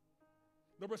yourselves,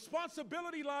 the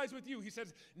responsibility lies with you. He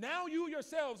says, now you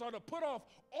yourselves are to put off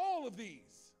all of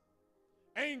these: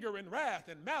 anger and wrath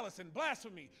and malice and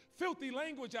blasphemy, filthy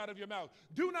language out of your mouth.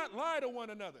 Do not lie to one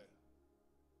another.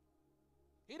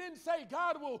 He didn't say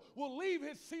God will leave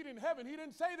his seat in heaven. He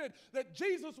didn't say that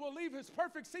Jesus will leave his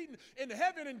perfect seat in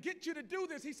heaven and get you to do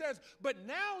this. He says, but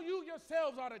now you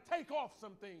yourselves are to take off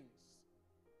some things.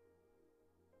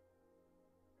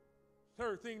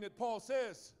 Third thing that Paul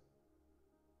says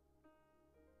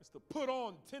is to put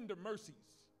on tender mercies.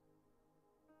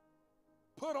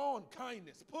 Put on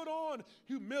kindness. Put on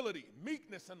humility,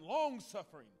 meekness, and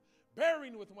long-suffering,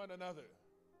 bearing with one another,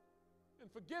 and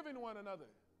forgiving one another.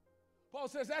 Paul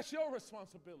says that's your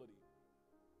responsibility.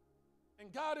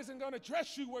 And God isn't going to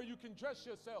dress you where you can dress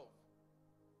yourself.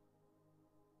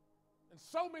 And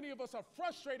so many of us are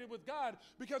frustrated with God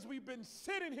because we've been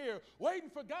sitting here waiting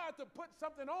for God to put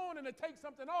something on and to take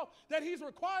something off that he's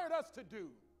required us to do.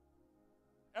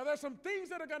 And there's some things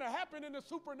that are going to happen in the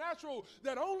supernatural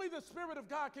that only the Spirit of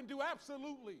God can do,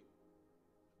 absolutely.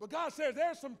 But God says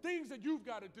there's some things that you've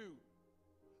got to do.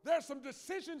 There's some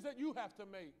decisions that you have to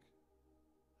make.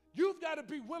 You've got to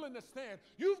be willing to stand.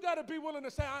 You've got to be willing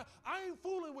to say, I ain't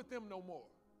fooling with them no more.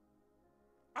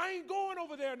 I ain't going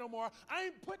over there no more. I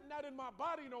ain't putting that in my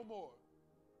body no more.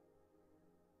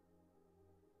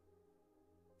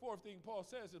 Fourth thing Paul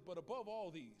says is, but above all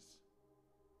these,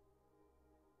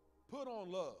 put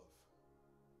on love,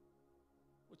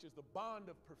 which is the bond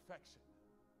of perfection.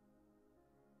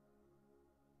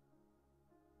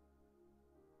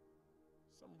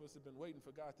 Some of us have been waiting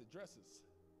for God to dress us.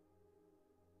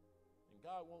 And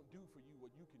God won't do for you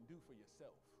what you can do for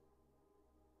yourself.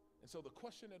 And so the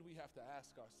question that we have to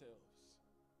ask ourselves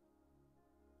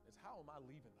is, how am I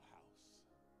leaving the house?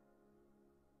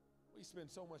 We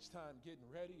spend so much time getting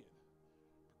ready and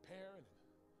preparing.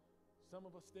 Some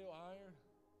of us still iron.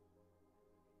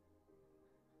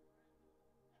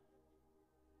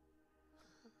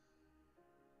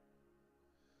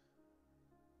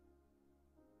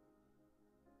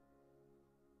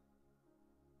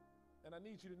 And I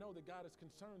need you to know that God is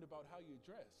concerned about how you're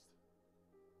dressed.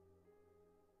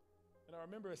 And I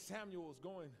remember as Samuel was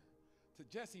going to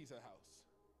Jesse's house,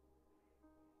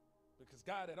 because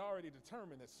God had already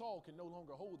determined that Saul can no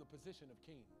longer hold the position of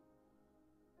king.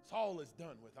 Saul is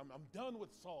done with. I'm done with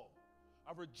Saul.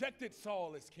 I've rejected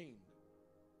Saul as king.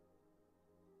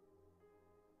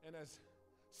 And as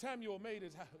Samuel made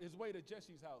his way to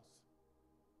Jesse's house,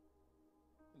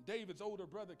 and David's older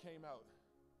brother came out,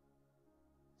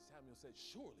 Samuel said,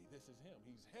 surely this is him.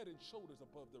 He's head and shoulders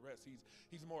above the rest.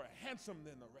 He's more handsome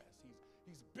than the rest.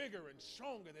 He's bigger and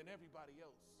stronger than everybody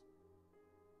else.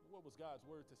 What was God's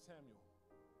word to Samuel?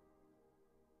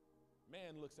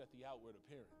 Man looks at the outward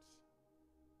appearance.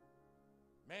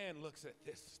 Man looks at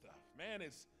this stuff. Man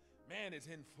is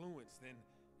influenced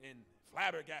and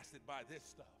flabbergasted by this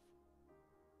stuff.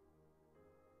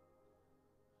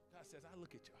 God says, I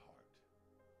look at your heart.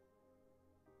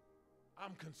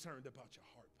 I'm concerned about your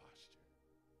heart posture.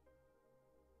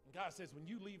 And God says, when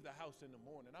you leave the house in the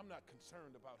morning, I'm not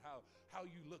concerned about how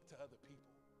you look to other people.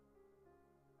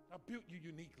 I built you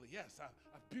uniquely. Yes,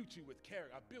 I built you with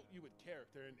character. I built you with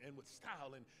character and with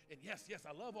style. And yes,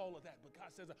 I love all of that. But God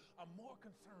says, I'm more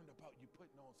concerned about you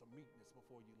putting on some meekness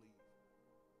before you leave.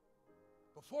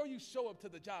 Before you show up to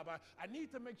the job, I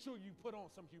need to make sure you put on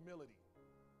some humility.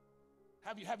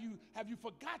 Have you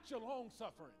forgot your long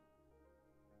suffering?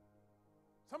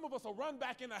 Some of us will run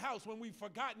back in the house when we've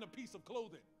forgotten a piece of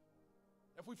clothing.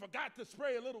 If we forgot to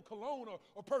spray a little cologne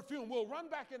or perfume, we'll run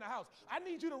back in the house. I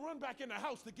need you to run back in the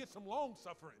house to get some long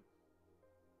suffering.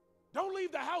 Don't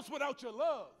leave the house without your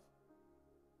love.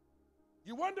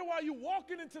 You wonder why you're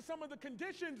walking into some of the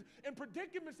conditions and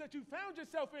predicaments that you found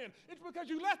yourself in. It's because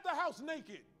you left the house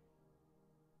naked.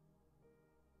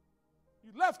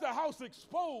 You left the house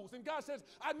exposed, and God says,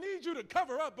 I need you to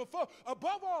cover up.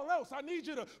 Above all else, I need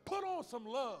you to put on some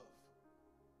love.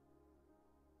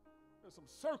 There's some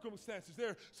circumstances, there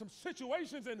are some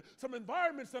situations and some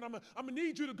environments that I'm going to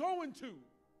need you to go into. And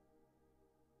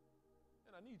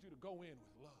I need you to go in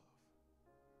with love.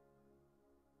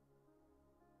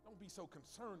 Don't be so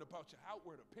concerned about your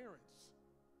outward appearance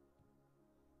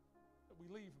that we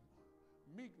leave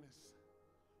meekness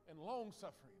and long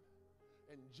suffering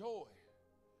and joy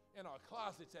in our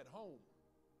closets at home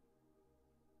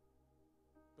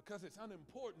because it's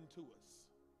unimportant to us.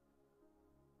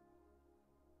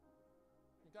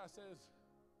 And God says,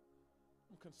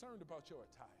 I'm concerned about your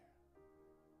attire.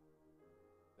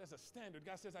 There's a standard.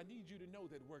 God says, I need you to know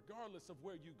that regardless of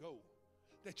where you go,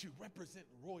 that you represent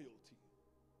royalty.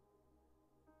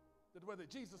 That whether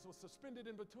Jesus was suspended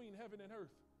in between heaven and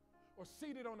earth, or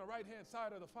seated on the right-hand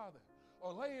side of the Father,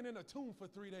 or laying in a tomb for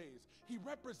 3 days, he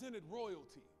represented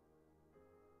royalty.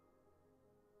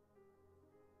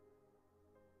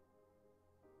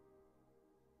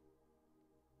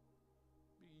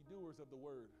 Be ye doers of the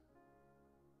word,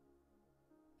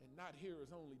 and not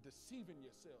hearers only, deceiving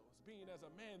yourselves, being as a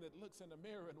man that looks in the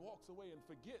mirror and walks away and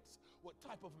forgets what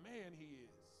type of man he is.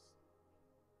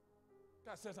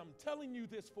 God says, I'm telling you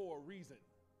this for a reason.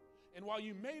 And while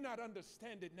you may not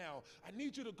understand it now, I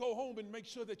need you to go home and make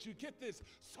sure that you get this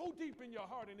so deep in your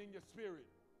heart and in your spirit.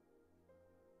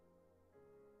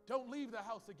 Don't leave the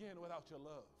house again without your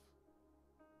love.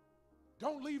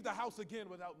 Don't leave the house again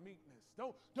without meekness.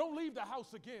 Don't leave the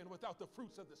house again without the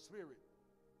fruits of the Spirit.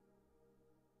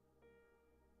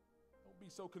 Don't be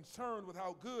so concerned with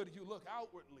how good you look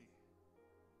outwardly.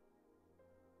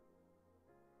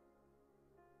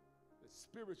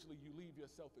 Spiritually, you leave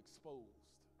yourself exposed.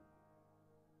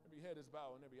 Every head is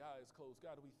bowed and every eye is closed.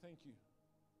 God, we thank you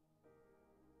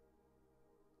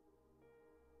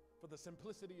for the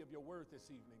simplicity of your word this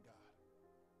evening, God.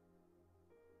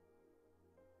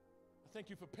 I thank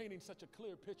you for painting such a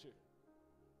clear picture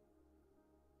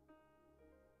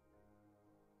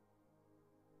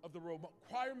of the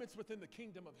requirements within the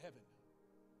kingdom of heaven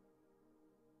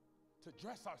to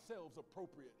dress ourselves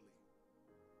appropriately.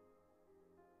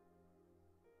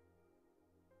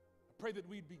 Pray that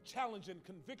we'd be challenged and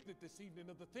convicted this evening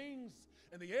of the things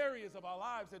and the areas of our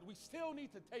lives that we still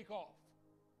need to take off.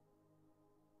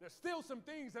 There's still some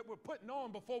things that we're putting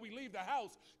on before we leave the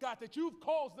house, God, that you've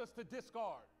caused us to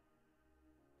discard,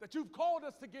 that you've called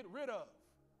us to get rid of.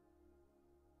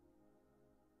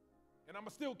 And I'm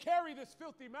going to still carry this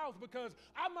filthy mouth because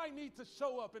I might need to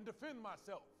show up and defend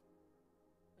myself.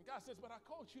 And God says, but I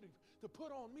called you to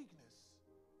put on meekness.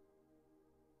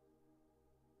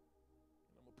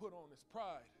 Put on this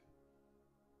pride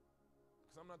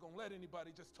because I'm not going to let anybody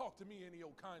just talk to me any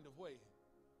old kind of way.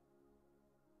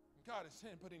 And God is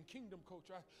saying, but in kingdom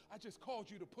culture, I just called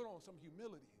you to put on some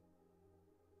humility.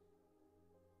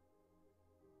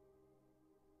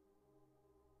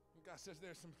 And God says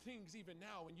there's some things even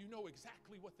now and you know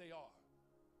exactly what they are.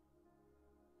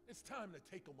 It's time to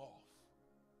take them off.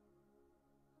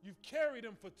 You've carried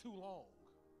them for too long.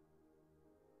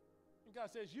 And God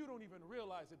says, you don't even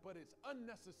realize it, but it's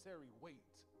unnecessary weight.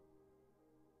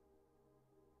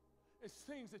 It's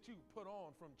things that you put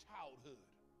on from childhood.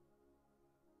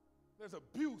 There's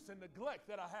abuse and neglect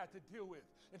that I had to deal with.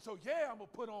 And so, yeah, I'm going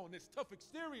to put on this tough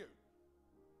exterior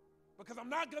because I'm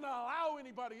not going to allow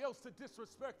anybody else to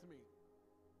disrespect me.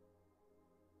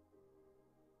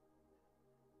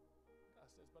 God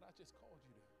says, but I just called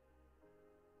you to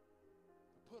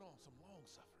put on some long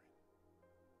suffering.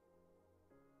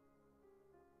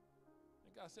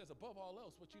 And God says, above all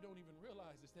else, what you don't even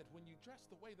realize is that when you dress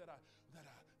the way that I've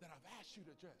asked you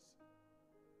to dress,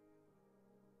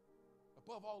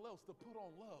 above all else, to put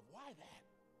on love. Why that?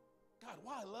 God,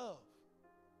 why love?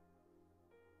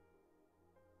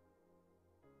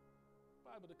 The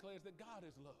Bible declares that God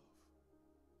is love,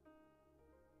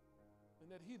 and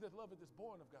that he that loveth is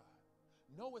born of God,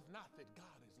 knoweth not that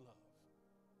God is love.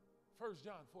 1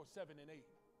 John 4:7 and 8.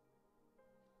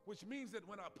 Which means that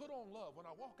when I put on love, when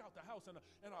I walk out the house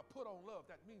and I put on love,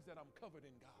 that means that I'm covered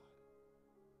in God,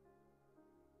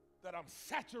 that I'm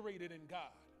saturated in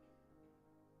God.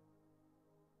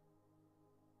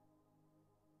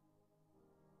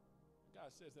 God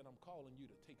says that I'm calling you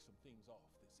to take some things off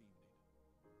this evening.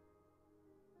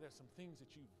 There's some things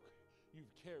that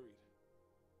you've carried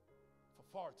for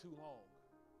far too long.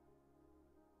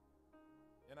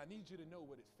 And I need you to know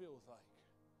what it feels like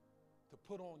to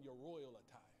put on your royal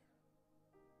attire.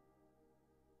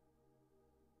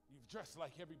 You've dressed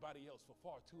like everybody else for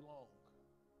far too long.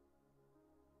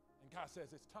 And God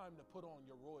says it's time to put on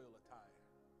your royal attire.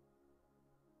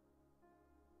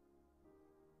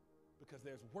 Because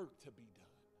there's work to be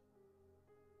done.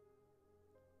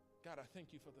 God, I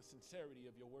thank you for the sincerity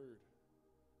of your word.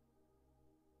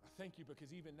 I thank you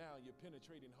because even now you're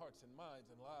penetrating hearts and minds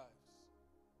and lives.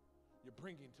 You're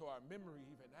bringing to our memory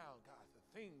even now, God, the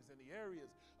things and the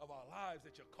areas of our lives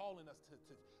that you're calling us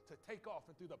to take off.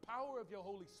 And through the power of your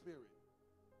Holy Spirit,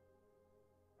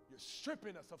 you're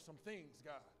stripping us of some things,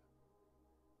 God.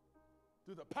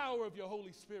 Through the power of your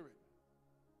Holy Spirit,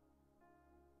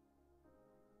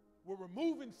 we're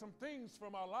removing some things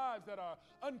from our lives that are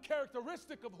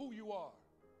uncharacteristic of who you are.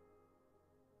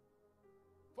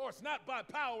 For it's not by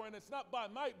power and it's not by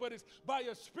might, but it's by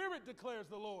your Spirit, declares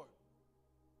the Lord.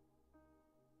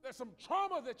 There's some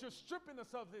trauma that you're stripping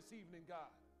us of this evening, God.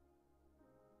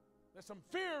 There's some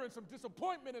fear and some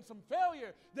disappointment and some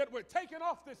failure that we're taking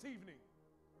off this evening.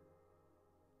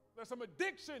 There's some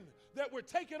addiction that we're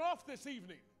taking off this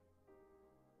evening.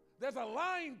 There's a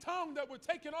lying tongue that we're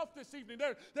taking off this evening.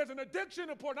 There's an addiction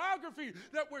to pornography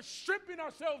that we're stripping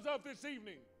ourselves of this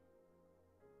evening.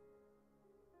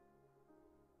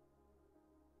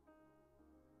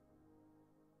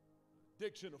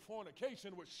 Addiction to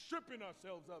fornication, we're stripping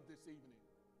ourselves of this evening.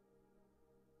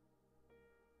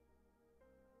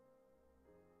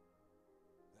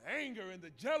 The anger and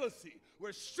the jealousy,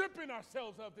 we're stripping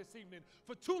ourselves of this evening.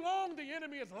 For too long, the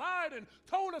enemy has lied and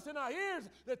told us in our ears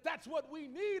that that's what we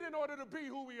need in order to be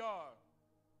who we are.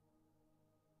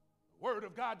 The Word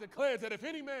of God declares that if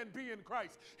any man be in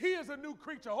Christ, he is a new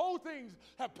creature. All things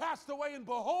have passed away, and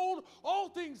behold, all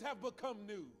things have become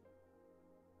new.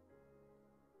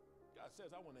 God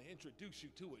says, I want to introduce you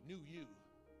to a new you.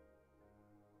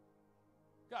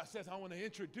 God says, I want to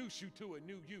introduce you to a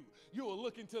new you. You will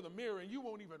look into the mirror and you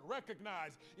won't even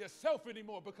recognize yourself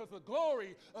anymore because the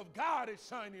glory of God is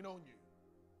shining on you.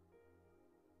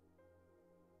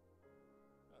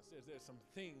 God says there's some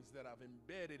things that I've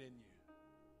embedded in you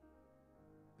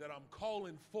that I'm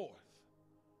calling forth.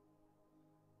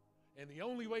 And the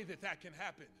only way that that can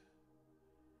happen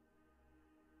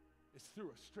is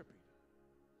through a stripping.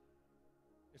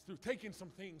 It's through taking some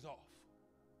things off.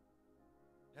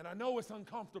 And I know it's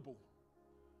uncomfortable.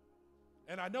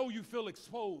 And I know you feel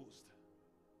exposed.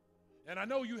 And I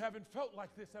know you haven't felt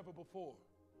like this ever before.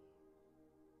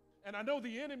 And I know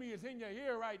the enemy is in your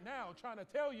ear right now trying to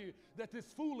tell you that this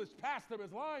foolish pastor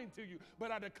is lying to you.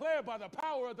 But I declare by the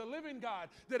power of the living God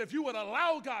that if you would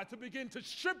allow God to begin to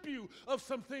strip you of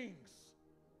some things,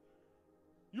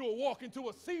 you will walk into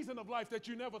a season of life that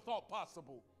you never thought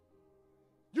possible.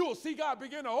 You will see God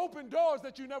begin to open doors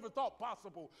that you never thought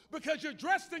possible because you're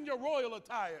dressed in your royal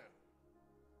attire.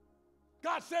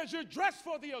 God says you're dressed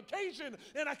for the occasion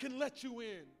and I can let you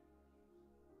in.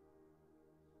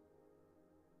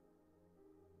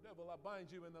 Devil, I bind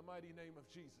you in the mighty name of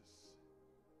Jesus.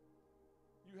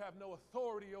 You have no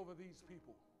authority over these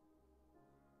people.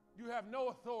 You have no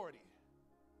authority.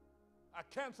 I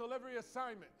cancel every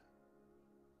assignment,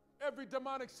 every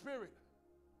demonic spirit,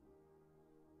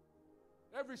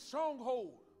 every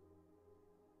stronghold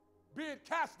Be it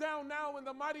cast down now in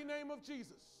the mighty name of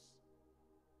Jesus.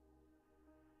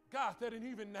 God, that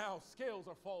even now scales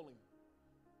are falling.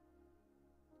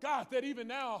 God, that even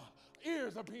now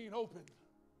ears are being opened.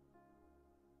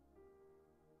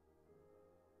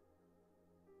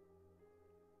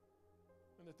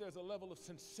 And that there's a level of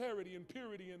sincerity and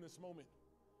purity in this moment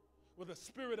where the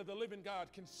Spirit of the living God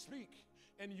can speak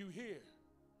and you hear.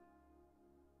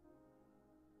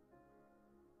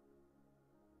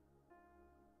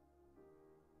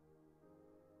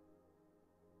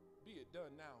 Be it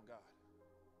done now, God,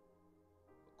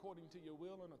 according to your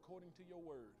will and according to your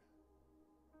word.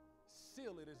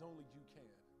 Seal it as only you can.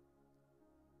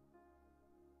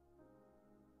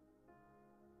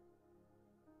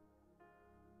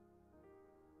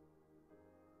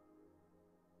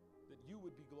 That you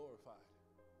would be glorified.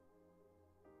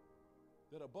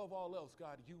 That above all else,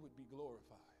 God, you would be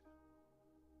glorified.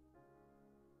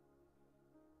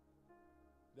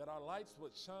 That our lights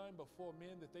would shine before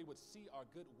men, that they would see our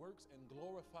good works and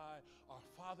glorify our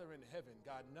Father in heaven.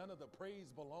 God, none of the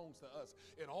praise belongs to us.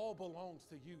 It all belongs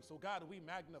to you. So God, we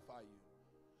magnify you.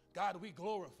 God, we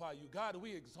glorify you. God,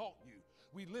 we exalt you.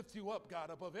 We lift you up, God,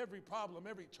 above every problem,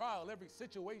 every trial, every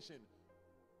situation.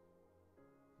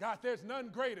 God, there's none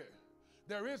greater.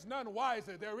 There is none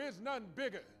wiser. There is none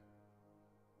bigger.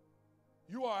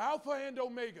 You are Alpha and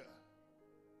Omega.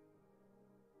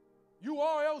 You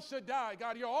are El Shaddai,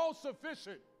 God. You're all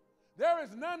sufficient. There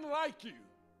is none like you.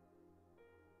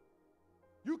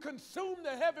 You consume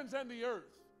the heavens and the earth.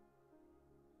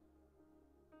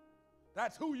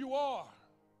 That's who you are.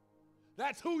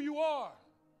 That's who you are.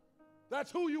 That's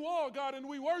who you are, God, and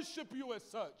we worship you as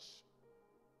such.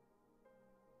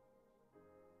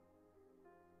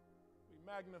 We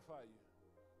magnify you.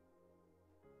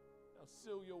 Now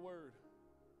seal your word.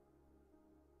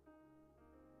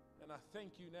 And I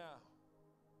thank you now.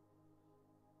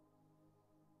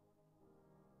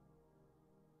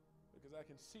 Because I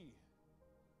can see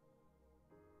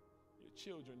your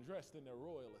children dressed in their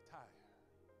royal attire.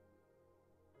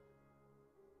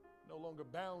 No longer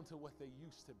bound to what they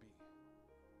used to be.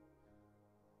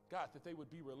 God, that they would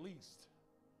be released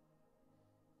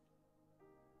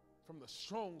from the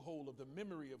stronghold of the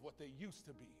memory of what they used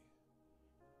to be.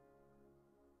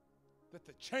 That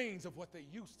the chains of what they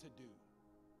used to do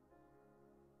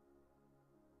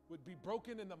would be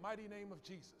broken in the mighty name of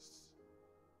Jesus.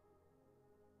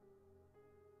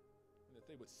 And that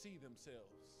they would see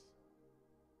themselves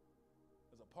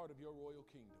as a part of your royal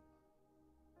kingdom.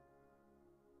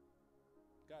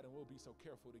 God, and we'll be so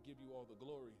careful to give you all the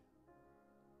glory,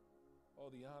 all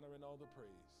the honor, and all the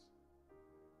praise.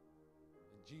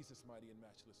 In Jesus' mighty and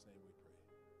matchless name we pray.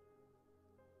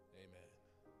 Amen.